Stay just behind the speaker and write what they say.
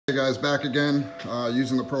Hey guys, back again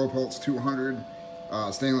using the ProPulse 200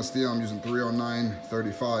 stainless steel. I'm using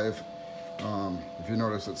 309/35. If you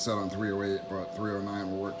notice, it's set on 308, but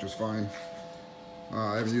 309 will work just fine.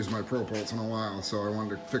 I haven't used my ProPulse in a while, so I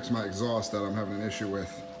wanted to fix my exhaust that I'm having an issue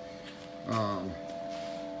with.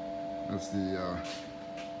 That's the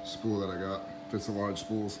spool that I got. Fits the large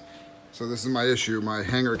spools. So this is my issue. My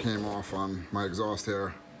hanger came off on my exhaust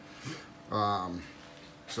here.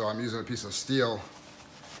 So I'm using a piece of steel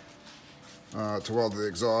to weld the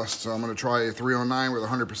exhaust. So I'm going to try a 309 with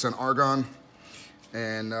 100% argon.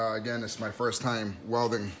 And again, it's my first time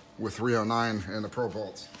welding with 309 and the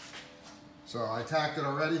ProPulse. So I tacked it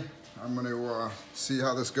already. I'm going to see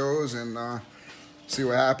how this goes and see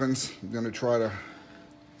what happens. I'm going to try to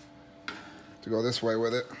go this way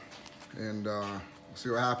with it and see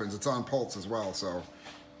what happens. It's on pulse as well, so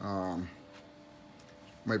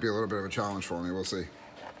might be a little bit of a challenge for me. We'll see.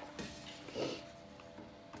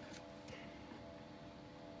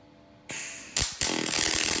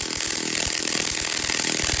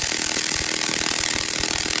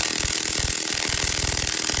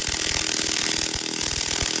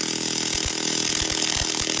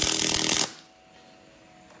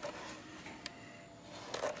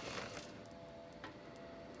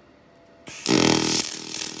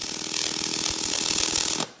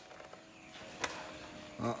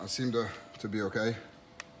 I seem to be okay.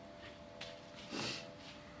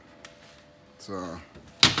 So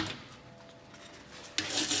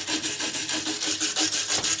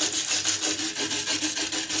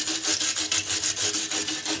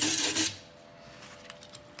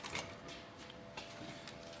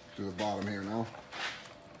to the bottom here now.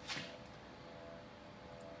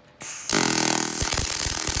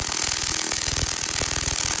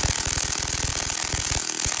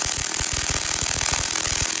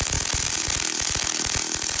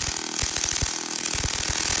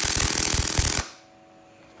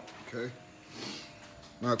 Okay,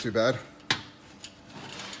 not too bad.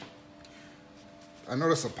 I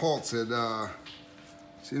noticed the pulse, it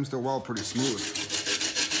seems to weld pretty smooth.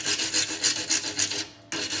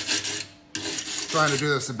 Trying to do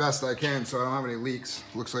this the best I can so I don't have any leaks.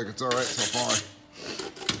 Looks like it's all right so far.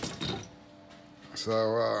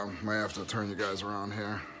 So might have to turn you guys around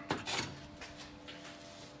here.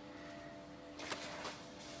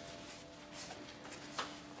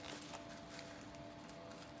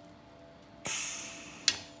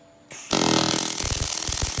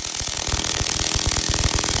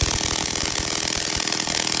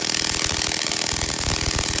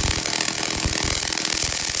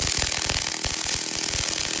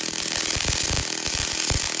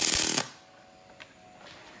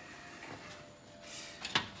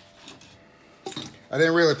 I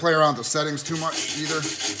didn't really play around with the settings too much either,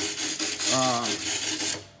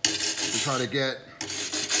 to try to get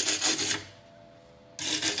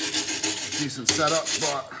decent setup,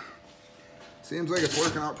 but seems like it's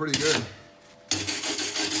working out pretty good.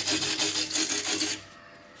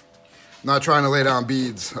 Not trying to lay down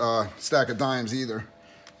beads, stack of dimes either.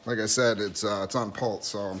 Like I said, it's on pulse,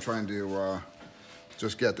 so I'm trying to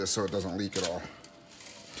just get this so it doesn't leak at all.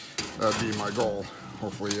 That'd be my goal.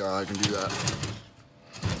 Hopefully I can do that.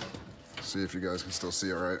 See if you guys can still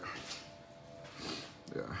see all right.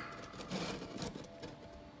 Yeah.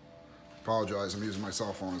 Apologize, I'm using my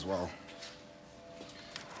cell phone as well.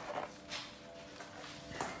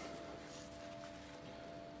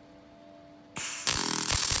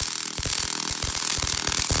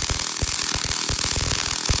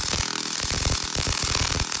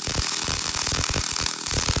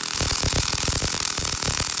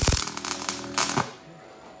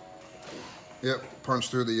 Yep,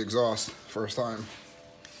 punched through the exhaust first time.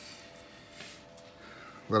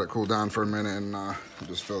 Let it cool down for a minute and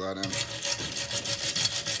just fill that in.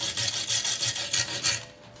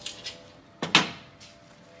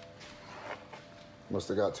 Must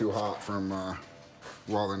have got too hot from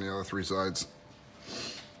welding the other three sides.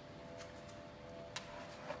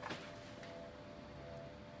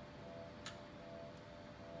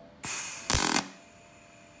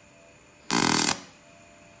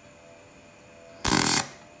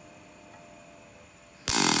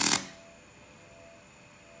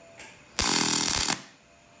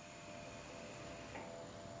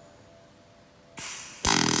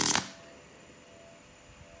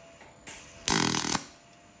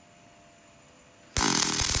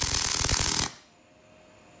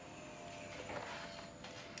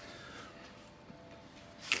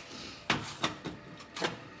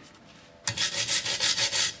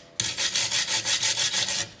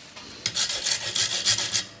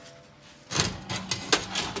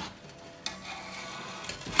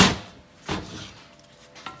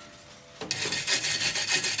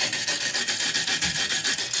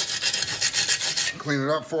 clean it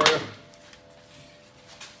up for you.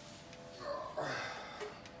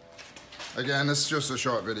 Again, this is just a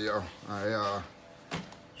short video. I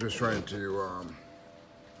just trying to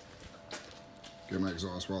get my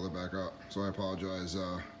exhaust welder back up. So I apologize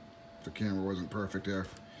if the camera wasn't perfect there.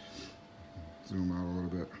 Zoom out a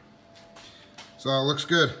little bit. So it looks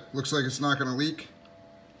good. Looks like it's not going to leak.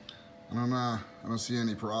 I don't see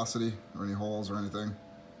any porosity or any holes or anything.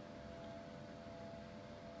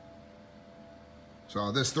 So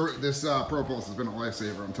this Pro Pulse has been a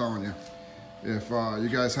lifesaver, I'm telling you. If you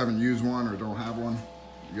guys haven't used one or don't have one,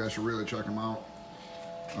 you guys should really check them out.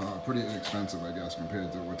 Pretty inexpensive, I guess,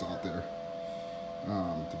 compared to what's out there.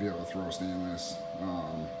 To be able to throw stainless,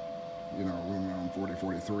 you know, aluminum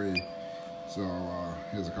 4043. So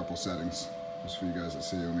here's a couple settings just for you guys to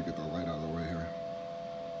see. Let me get the light out of the way here.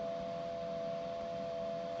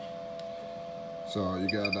 So you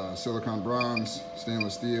got silicon bronze,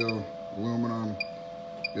 stainless steel, aluminum.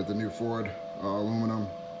 You got the new Ford aluminum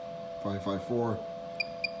 554,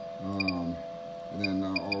 and then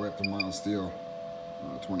all the way up to mild steel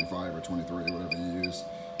 25 or 23, whatever you use.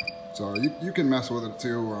 So you can mess with it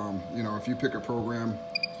too. You know, if you pick a program,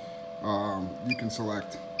 you can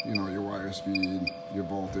select, you know, your wire speed, your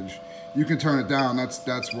voltage. You can turn it down.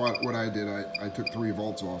 That's what I did. I took 3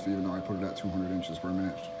 volts off, even though I put it at 200 inches per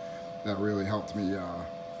minute. That really helped me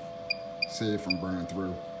save from burning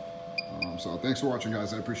through. So thanks for watching,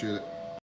 guys. I appreciate it.